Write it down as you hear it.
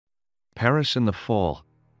Paris in the fall,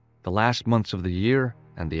 the last months of the year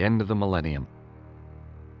and the end of the millennium.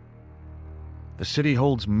 The city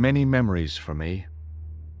holds many memories for me,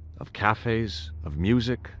 of cafes, of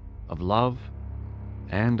music, of love,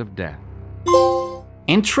 and of death.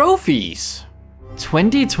 And trophies!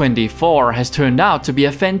 2024 has turned out to be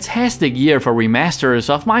a fantastic year for remasters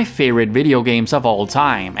of my favorite video games of all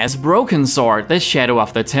time, as Broken Sword: The Shadow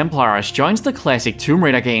of the Templars joins the classic Tomb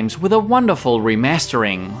Raider games with a wonderful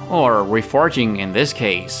remastering, or reforging in this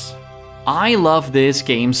case. I love this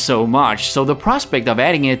game so much, so the prospect of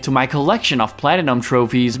adding it to my collection of platinum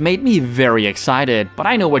trophies made me very excited, but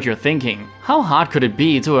I know what you're thinking. How hard could it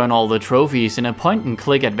be to earn all the trophies in a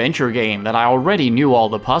point-and-click adventure game that I already knew all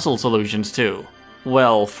the puzzle solutions to?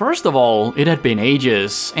 Well, first of all, it had been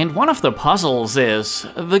ages, and one of the puzzles is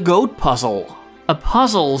the goat puzzle. A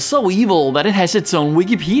puzzle so evil that it has its own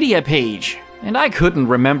Wikipedia page, and I couldn't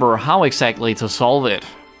remember how exactly to solve it.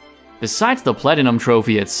 Besides the Platinum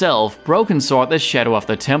trophy itself, Broken Sword: The Shadow of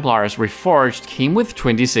the Templars Reforged came with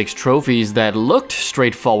 26 trophies that looked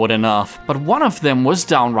straightforward enough, but one of them was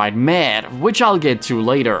downright mad, which I'll get to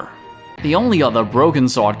later. The only other Broken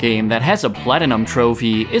Sword game that has a Platinum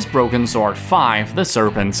trophy is Broken Sword 5: The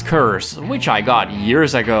Serpent's Curse, which I got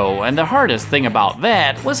years ago, and the hardest thing about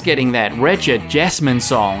that was getting that wretched Jasmine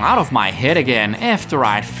song out of my head again after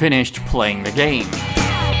I'd finished playing the game.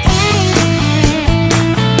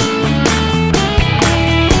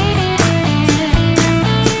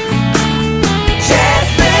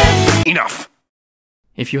 Enough!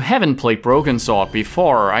 If you haven't played Broken Sword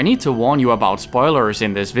before, I need to warn you about spoilers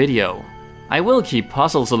in this video. I will keep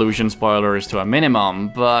puzzle solution spoilers to a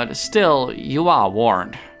minimum, but still, you are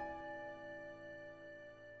warned.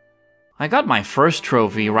 I got my first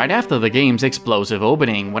trophy right after the game's explosive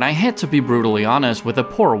opening, when I had to be brutally honest with a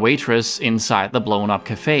poor waitress inside the blown up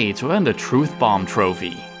cafe to earn the Truth Bomb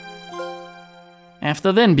trophy.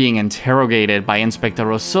 After then being interrogated by Inspector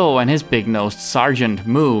Rousseau and his big-nosed Sergeant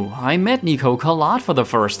Moo, I met Nico Collard for the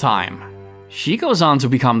first time. She goes on to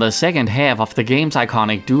become the second half of the game's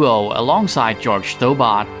iconic duo alongside George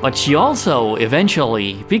Stobart, but she also,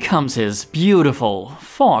 eventually, becomes his beautiful,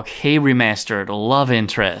 4K remastered love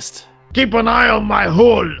interest. Keep an eye on my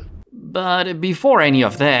hole! But before any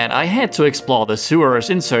of that, I had to explore the sewers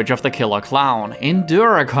in search of the killer clown,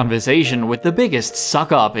 endure a conversation with the biggest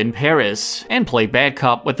suck-up in Paris, and play bad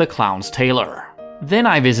cop with the clown's tailor. Then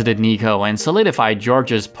I visited Nico and solidified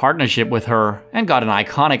George's partnership with her, and got an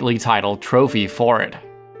iconically titled trophy for it.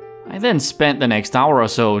 I then spent the next hour or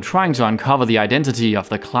so trying to uncover the identity of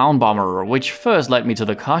the clown bomber, which first led me to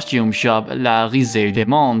the costume shop La Risée des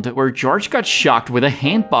Mondes, where George got shocked with a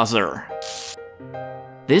hand buzzer.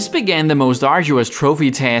 This began the most arduous trophy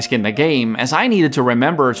task in the game, as I needed to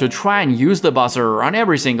remember to try and use the buzzer on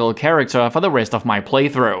every single character for the rest of my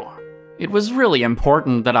playthrough. It was really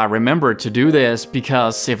important that I remembered to do this,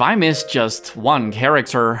 because if I missed just one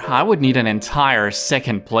character, I would need an entire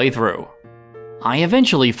second playthrough. I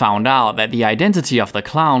eventually found out that the identity of the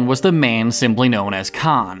clown was the man simply known as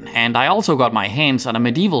Khan, and I also got my hands on a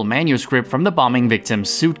medieval manuscript from the bombing victim's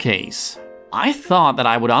suitcase. I thought that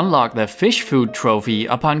I would unlock the fish food trophy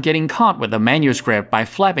upon getting caught with the manuscript by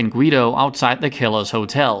Flap and Guido outside the killer's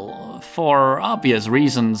hotel, for obvious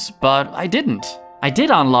reasons, but I didn't. I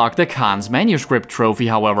did unlock the Khan's manuscript trophy,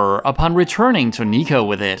 however, upon returning to Nico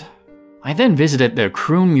with it. I then visited the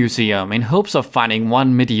Kroon Museum in hopes of finding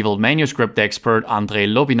one medieval manuscript expert,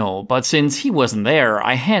 André Lobineau, but since he wasn't there,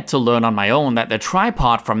 I had to learn on my own that the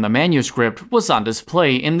tripod from the manuscript was on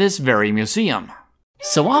display in this very museum.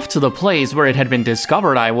 So off to the place where it had been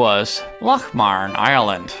discovered I was, Lochmarn,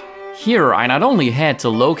 Ireland. Here I not only had to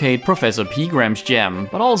locate Professor Pegram's gem,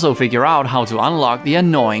 but also figure out how to unlock the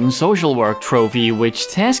annoying social work trophy, which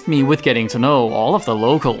tasked me with getting to know all of the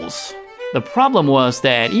locals. The problem was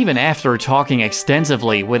that even after talking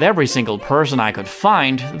extensively with every single person I could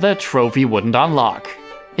find, the trophy wouldn't unlock.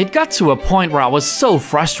 It got to a point where I was so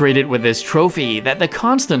frustrated with this trophy that the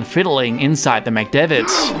constant fiddling inside the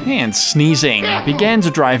McDevitt's and sneezing began to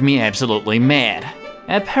drive me absolutely mad.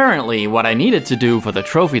 Apparently, what I needed to do for the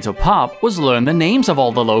trophy to pop was learn the names of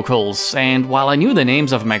all the locals, and while I knew the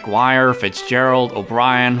names of Maguire, Fitzgerald,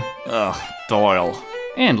 O'Brien, Doyle,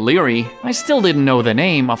 and Leary, I still didn't know the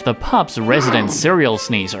name of the pub's resident serial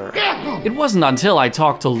sneezer. It wasn't until I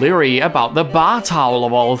talked to Leary about the bar towel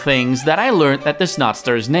of all things that I learned that the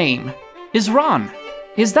snotster's name is Ron.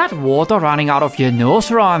 Is that water running out of your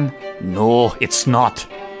nose, Ron? No, it's not.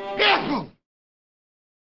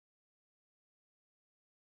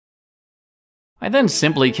 I then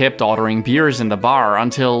simply kept ordering beers in the bar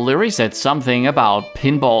until Leary said something about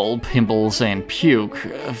pinball, pimples, and puke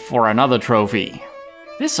for another trophy.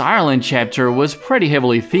 This Ireland chapter was pretty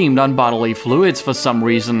heavily themed on bodily fluids for some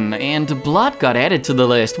reason, and blood got added to the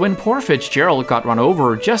list when poor Fitzgerald got run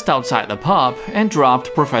over just outside the pub and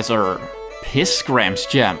dropped Professor Pissgram's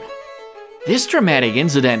gem. This dramatic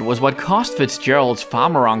incident was what cost Fitzgerald's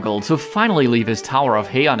farmer uncle to finally leave his tower of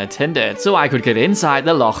hay unattended so I could get inside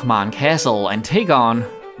the Lochman castle and take on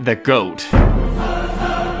the goat.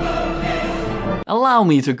 Allow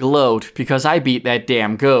me to gloat, because I beat that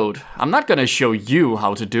damn goat. I'm not gonna show you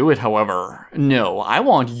how to do it, however. No, I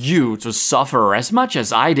want you to suffer as much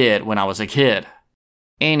as I did when I was a kid.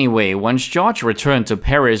 Anyway, once George returned to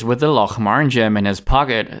Paris with the Lochmarn gem in his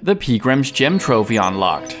pocket, the Pilgrim's Gem trophy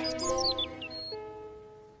unlocked.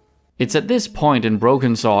 It's at this point in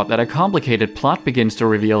Broken Sword that a complicated plot begins to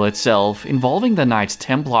reveal itself, involving the Knights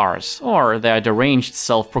Templars, or their deranged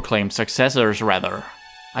self-proclaimed successors rather.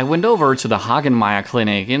 I went over to the Hagenmeyer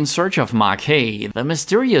clinic in search of Marquet, the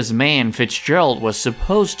mysterious man Fitzgerald was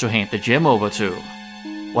supposed to hand the gem over to.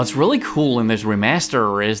 What's really cool in this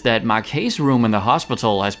remaster is that Marquet's room in the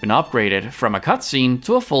hospital has been upgraded from a cutscene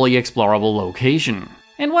to a fully explorable location.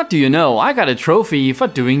 And what do you know, I got a trophy for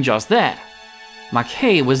doing just that.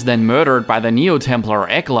 Marquet was then murdered by the Neo-Templar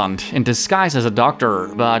Eklund in disguise as a doctor,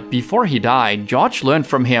 but before he died, George learned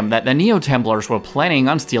from him that the Neo-Templars were planning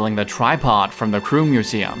on stealing the tripod from the Crew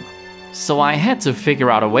Museum. So I had to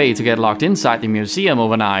figure out a way to get locked inside the museum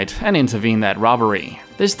overnight and intervene that robbery.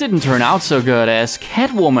 This didn't turn out so good as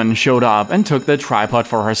Catwoman showed up and took the tripod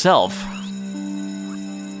for herself.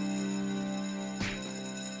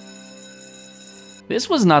 This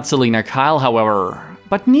was not Selena Kyle, however,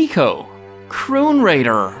 but Nico. Croon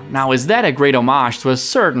Raider. Now is that a great homage to a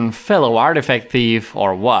certain fellow artifact thief,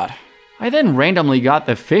 or what? I then randomly got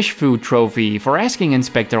the fish food trophy for asking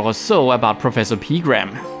Inspector Rousseau about Professor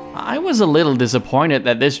Pigram. I was a little disappointed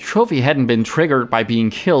that this trophy hadn't been triggered by being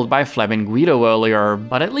killed by Flamin Guido earlier,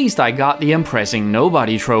 but at least I got the impressing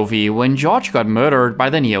Nobody trophy when George got murdered by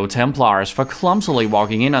the Neo-Templars for clumsily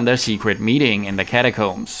walking in on their secret meeting in the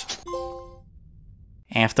catacombs.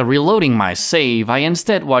 After reloading my save, I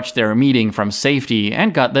instead watched their meeting from safety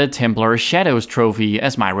and got the Templar Shadows trophy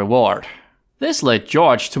as my reward. This led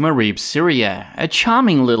George to Marib, Syria, a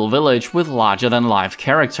charming little village with larger-than-life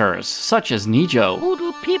characters, such as Nijo,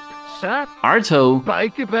 Oodle pip, sir. Arto, Bye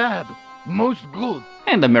kebab. Most good.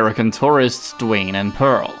 and American tourists Dwayne and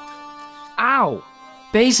Pearl. Ow.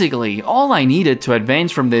 Basically, all I needed to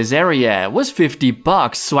advance from this area was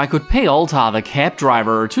 $50 so I could pay Altar the cab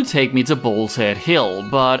driver to take me to Bull's Head Hill,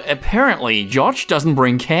 but apparently George doesn't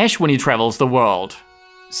bring cash when he travels the world.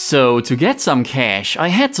 So to get some cash, I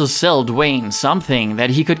had to sell Dwayne something that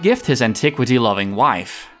he could gift his antiquity-loving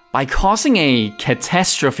wife. By causing a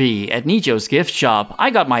catastrophe at Nijo's gift shop, I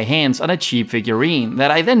got my hands on a cheap figurine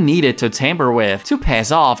that I then needed to tamper with to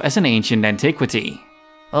pass off as an ancient antiquity.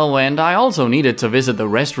 Oh, and I also needed to visit the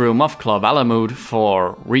restroom of Club Alamut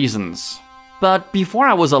for reasons. But before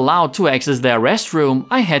I was allowed to access their restroom,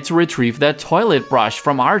 I had to retrieve their toilet brush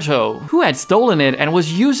from Arto, who had stolen it and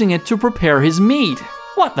was using it to prepare his meat.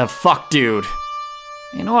 What the fuck, dude?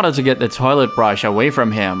 In order to get the toilet brush away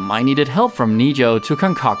from him, I needed help from Nijo to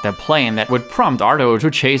concoct a plan that would prompt Arto to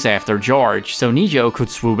chase after George so Nijo could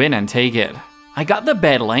swoop in and take it. I got the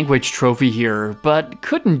bad language trophy here, but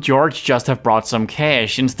couldn't George just have brought some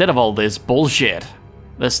cash instead of all this bullshit?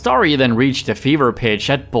 The story then reached a fever pitch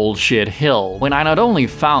at Bullshit Hill, when I not only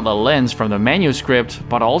found a lens from the manuscript,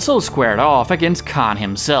 but also squared off against Khan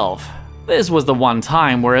himself. This was the one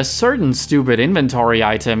time where a certain stupid inventory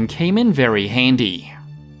item came in very handy.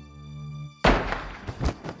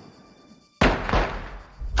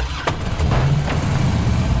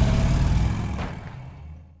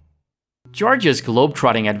 George's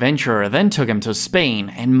globetrotting adventure then took him to Spain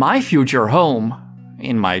and my future home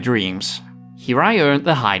in my dreams. Here I earned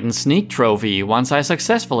the Hide and Sneak trophy once I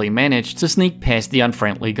successfully managed to sneak past the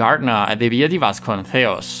unfriendly gardener at the Via de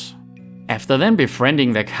Vasconcelos. After then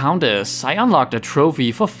befriending the Countess, I unlocked a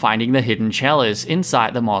trophy for finding the hidden chalice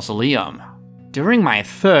inside the mausoleum. During my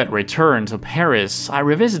third return to Paris, I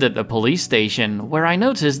revisited the police station where I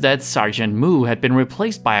noticed that Sergeant Moo had been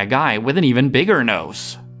replaced by a guy with an even bigger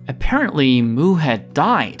nose. Apparently, Moo had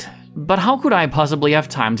died, but how could I possibly have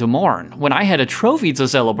time to mourn when I had a trophy to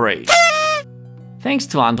celebrate? Thanks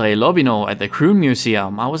to André Lobino at the Crew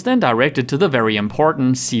Museum, I was then directed to the very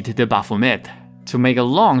important Site de Baphomet. To make a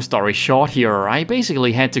long story short here, I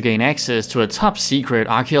basically had to gain access to a top-secret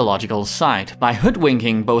archaeological site by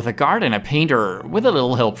hoodwinking both a guard and a painter, with a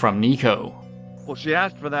little help from Nico. Well, she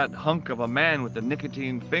asked for that hunk of a man with the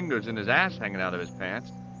nicotine fingers and his ass hanging out of his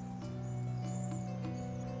pants.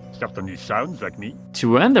 certainly sounds like me.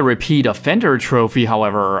 To earn the repeat offender trophy,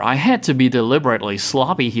 however, I had to be deliberately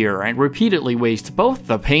sloppy here and repeatedly waste both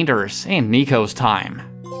the painter's and Nico's time.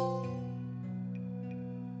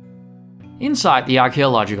 Inside the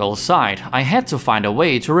archaeological site, I had to find a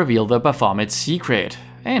way to reveal the Baphomet's secret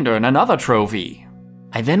and earn another trophy.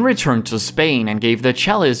 I then returned to Spain and gave the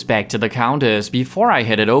chalice back to the Countess before I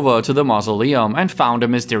headed over to the mausoleum and found a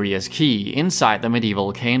mysterious key inside the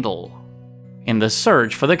medieval candle. In the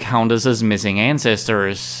search for the Countess's missing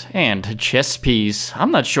ancestors and chess piece,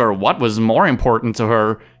 I'm not sure what was more important to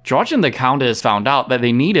her. George and the Countess found out that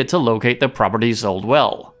they needed to locate the property's old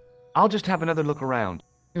well. I'll just have another look around.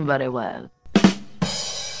 Very well.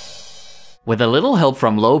 With a little help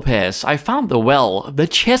from Lopez, I found the well, the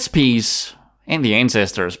chess piece, and the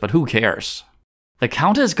ancestors, but who cares? The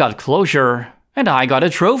Countess got closure, and I got a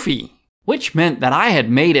trophy, which meant that I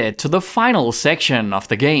had made it to the final section of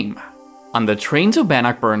the game. On the train to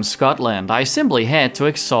Bannockburn, Scotland, I simply had to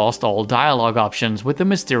exhaust all dialogue options with the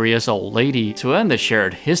mysterious old lady to earn the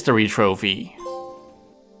shared history trophy.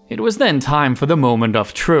 It was then time for the moment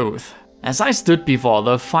of truth. As I stood before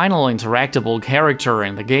the final interactable character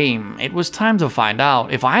in the game, it was time to find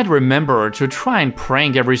out if I had remembered to try and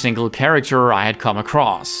prank every single character I had come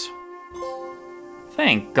across.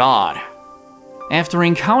 Thank God. After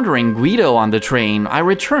encountering Guido on the train, I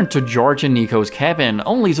returned to George and Nico's cabin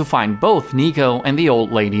only to find both Nico and the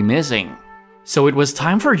old lady missing. So it was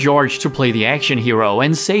time for George to play the action hero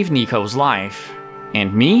and save Nico's life.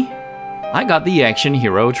 And me? I got the action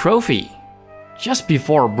hero trophy. Just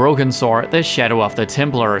before Broken Sword, the Shadow of the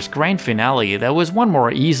Templars grand finale, there was one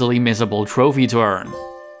more easily missable trophy to earn.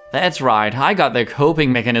 That's right, I got the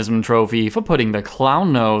coping mechanism trophy for putting the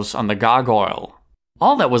clown nose on the gargoyle.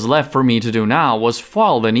 All that was left for me to do now was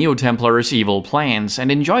foil the Neo-Templars' evil plans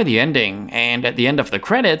and enjoy the ending, and at the end of the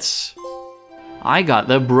credits, I got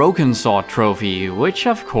the Broken Sword trophy, which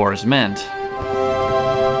of course meant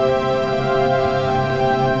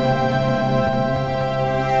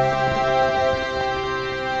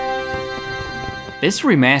this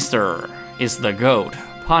remaster is the GOAT,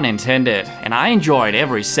 pun intended, and I enjoyed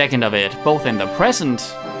every second of it, both in the present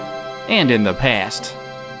and in the past.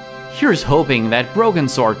 Here's hoping that Broken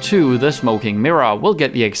Sword 2: The Smoking Mirror will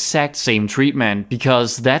get the exact same treatment,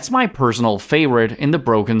 because that's my personal favorite in the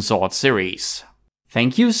Broken Sword series.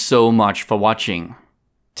 Thank you so much for watching.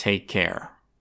 Take care.